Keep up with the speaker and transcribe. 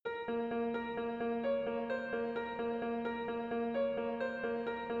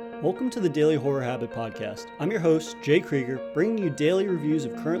Welcome to the Daily Horror Habit Podcast. I'm your host, Jay Krieger, bringing you daily reviews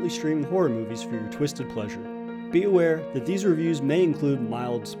of currently streaming horror movies for your twisted pleasure. Be aware that these reviews may include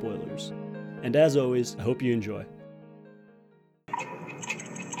mild spoilers. And as always, I hope you enjoy.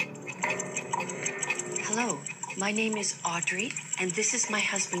 Hello, my name is Audrey, and this is my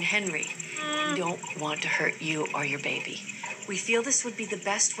husband, Henry. We don't want to hurt you or your baby. We feel this would be the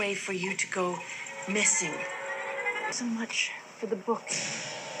best way for you to go missing. So much for the book.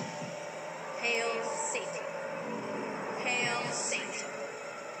 Hail Satan. Hail Satan.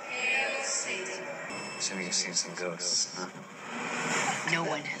 Hail Satan. So you've seen some ghosts, huh? No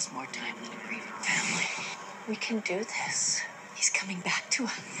one has more time than a grieving family. We can do this. He's coming back to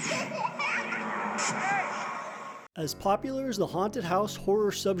us. As popular as the haunted house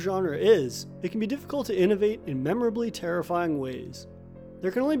horror subgenre is, it can be difficult to innovate in memorably terrifying ways. There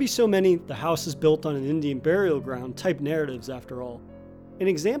can only be so many "the house is built on an Indian burial ground" type narratives after all. An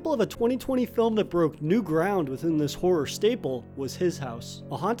example of a 2020 film that broke new ground within this horror staple was His House,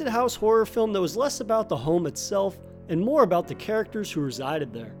 a haunted house horror film that was less about the home itself and more about the characters who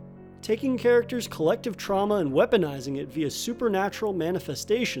resided there. Taking characters' collective trauma and weaponizing it via supernatural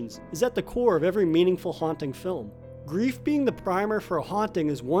manifestations is at the core of every meaningful haunting film. Grief being the primer for a haunting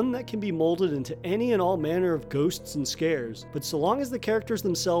is one that can be molded into any and all manner of ghosts and scares, but so long as the characters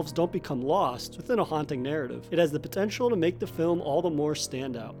themselves don't become lost within a haunting narrative, it has the potential to make the film all the more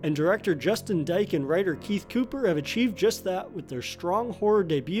stand out. And director Justin Dyke and writer Keith Cooper have achieved just that with their strong horror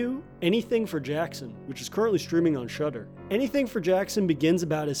debut, Anything for Jackson, which is currently streaming on Shudder. Anything for Jackson begins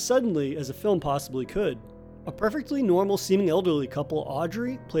about as suddenly as a film possibly could. A perfectly normal seeming elderly couple,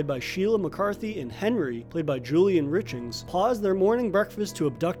 Audrey, played by Sheila McCarthy, and Henry, played by Julian Richings, pause their morning breakfast to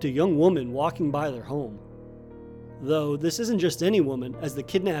abduct a young woman walking by their home. Though this isn't just any woman, as the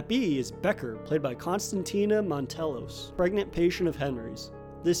kidnappee is Becker, played by Constantina Montelos, pregnant patient of Henry's.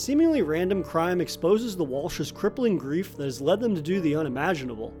 This seemingly random crime exposes the Walsh's crippling grief that has led them to do the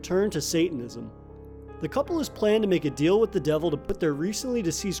unimaginable, turn to Satanism. The couple has planned to make a deal with the devil to put their recently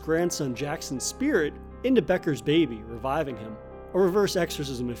deceased grandson Jackson's spirit into Becker's baby, reviving him. A reverse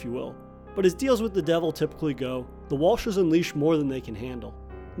exorcism, if you will. But as deals with the devil typically go, the Walshes unleash more than they can handle.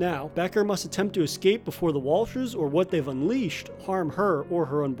 Now, Becker must attempt to escape before the Walshes, or what they've unleashed, harm her or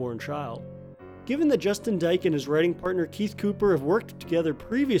her unborn child. Given that Justin Dyke and his writing partner Keith Cooper have worked together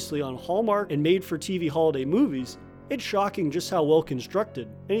previously on Hallmark and made-for-TV holiday movies, it's shocking just how well constructed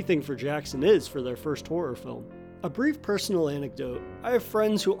Anything for Jackson is for their first horror film. A brief personal anecdote. I have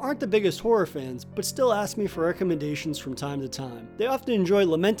friends who aren't the biggest horror fans, but still ask me for recommendations from time to time. They often enjoy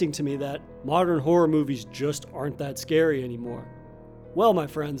lamenting to me that modern horror movies just aren't that scary anymore. Well, my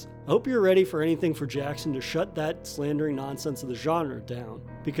friends, I hope you're ready for Anything for Jackson to shut that slandering nonsense of the genre down,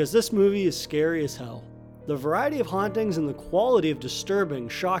 because this movie is scary as hell. The variety of hauntings and the quality of disturbing,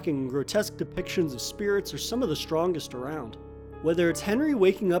 shocking, and grotesque depictions of spirits are some of the strongest around. Whether it's Henry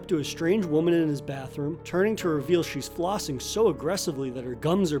waking up to a strange woman in his bathroom, turning to reveal she's flossing so aggressively that her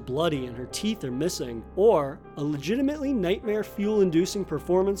gums are bloody and her teeth are missing, or a legitimately nightmare fuel-inducing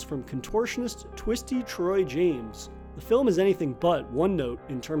performance from contortionist Twisty Troy James, the film is anything but one note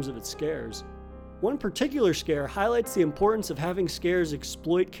in terms of its scares. One particular scare highlights the importance of having scares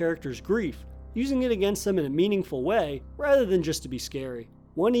exploit characters' grief, using it against them in a meaningful way rather than just to be scary.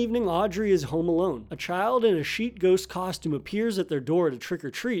 One evening, Audrey is home alone. A child in a sheet ghost costume appears at their door to trick or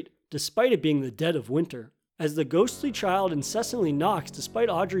treat, despite it being the dead of winter. As the ghostly child incessantly knocks despite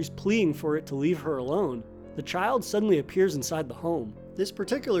Audrey's pleading for it to leave her alone, the child suddenly appears inside the home. This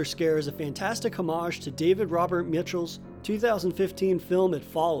particular scare is a fantastic homage to David Robert Mitchell's 2015 film It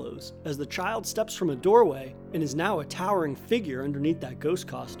Follows, as the child steps from a doorway and is now a towering figure underneath that ghost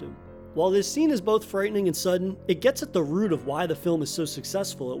costume. While this scene is both frightening and sudden, it gets at the root of why the film is so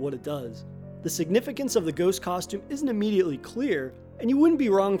successful at what it does. The significance of the ghost costume isn't immediately clear, and you wouldn't be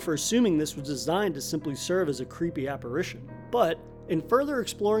wrong for assuming this was designed to simply serve as a creepy apparition. But, in further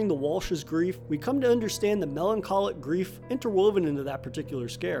exploring the Walsh's grief, we come to understand the melancholic grief interwoven into that particular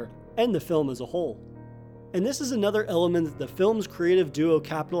scare, and the film as a whole. And this is another element that the film's creative duo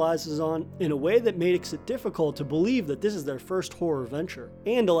capitalizes on in a way that makes it difficult to believe that this is their first horror venture,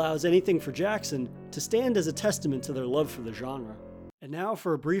 and allows Anything for Jackson to stand as a testament to their love for the genre. And now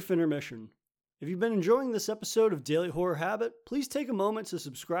for a brief intermission. If you've been enjoying this episode of Daily Horror Habit, please take a moment to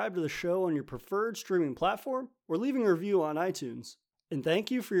subscribe to the show on your preferred streaming platform or leaving a review on iTunes. And thank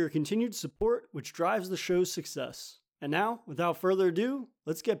you for your continued support, which drives the show's success. And now, without further ado,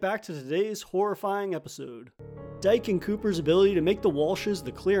 let's get back to today's horrifying episode. Dyke and Cooper's ability to make the Walshes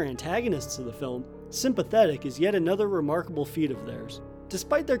the clear antagonists of the film sympathetic is yet another remarkable feat of theirs.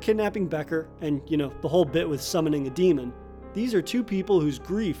 Despite their kidnapping Becker, and the whole bit with summoning a demon, These are two people whose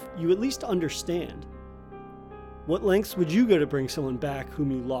grief you at least understand. What lengths would you go to bring someone back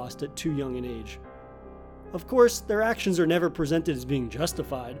whom you lost at too young an age? Of course, their actions are never presented as being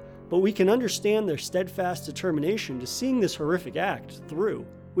justified, but we can understand their steadfast determination to seeing this horrific act through,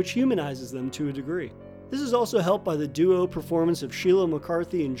 which humanizes them to a degree. This is also helped by the duo performance of Sheila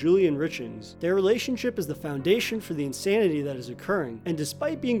McCarthy and Julian Richings. Their relationship is the foundation for the insanity that is occurring, and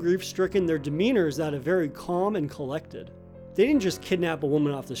despite being grief-stricken, their demeanor is that of very calm and collected. They didn't just kidnap a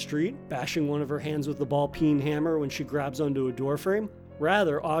woman off the street, bashing one of her hands with the ball-peen hammer when she grabs onto a doorframe.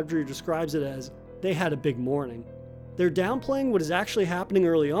 Rather, Audrey describes it as, they had a big morning. Their downplaying what is actually happening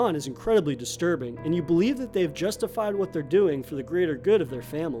early on is incredibly disturbing, and you believe that they have justified what they're doing for the greater good of their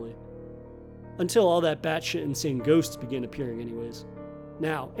family. Until all that batshit insane ghosts begin appearing anyways.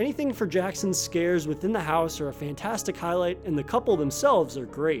 Now, anything for Jackson's scares within the house are a fantastic highlight, and the couple themselves are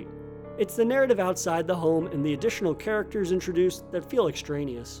great. It's the narrative outside the home and the additional characters introduced that feel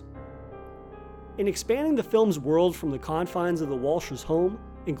extraneous. In expanding the film's world from the confines of the Walsh's home,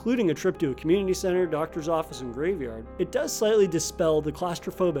 including a trip to a community center, doctor's office, and graveyard, it does slightly dispel the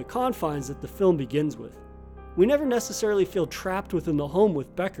claustrophobic confines that the film begins with. We never necessarily feel trapped within the home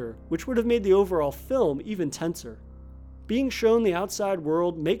with Becker, which would have made the overall film even tenser. Being shown the outside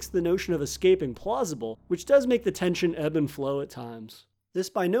world makes the notion of escaping plausible, which does make the tension ebb and flow at times. This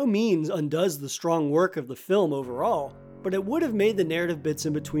by no means undoes the strong work of the film overall, but it would have made the narrative bits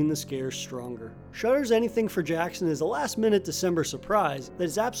in between the scares stronger. Shudder's Anything for Jackson is a last-minute December surprise that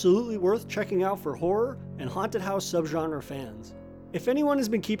is absolutely worth checking out for horror and haunted house subgenre fans. If anyone has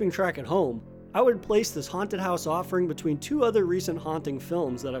been keeping track at home, I would place this haunted house offering between two other recent haunting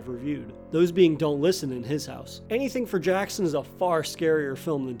films that I've reviewed, those being Don't Listen and His House. Anything for Jackson is a far scarier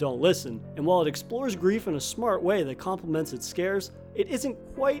film than Don't Listen, and while it explores grief in a smart way that complements its scares, it isn't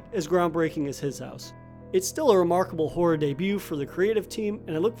quite as groundbreaking as His House. It's still a remarkable horror debut for the creative team,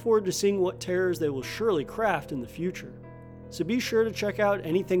 and I look forward to seeing what terrors they will surely craft in the future. So be sure to check out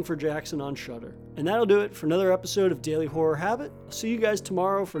Anything for Jackson on Shudder. And that'll do it for another episode of Daily Horror Habit. I'll see you guys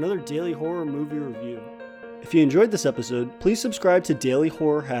tomorrow for another Daily Horror Movie Review. If you enjoyed this episode, please subscribe to Daily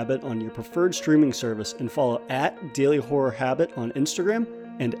Horror Habit on your preferred streaming service and follow @Daily Horror Habit on Instagram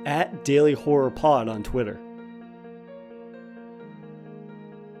and @Daily Horror Pod on Twitter.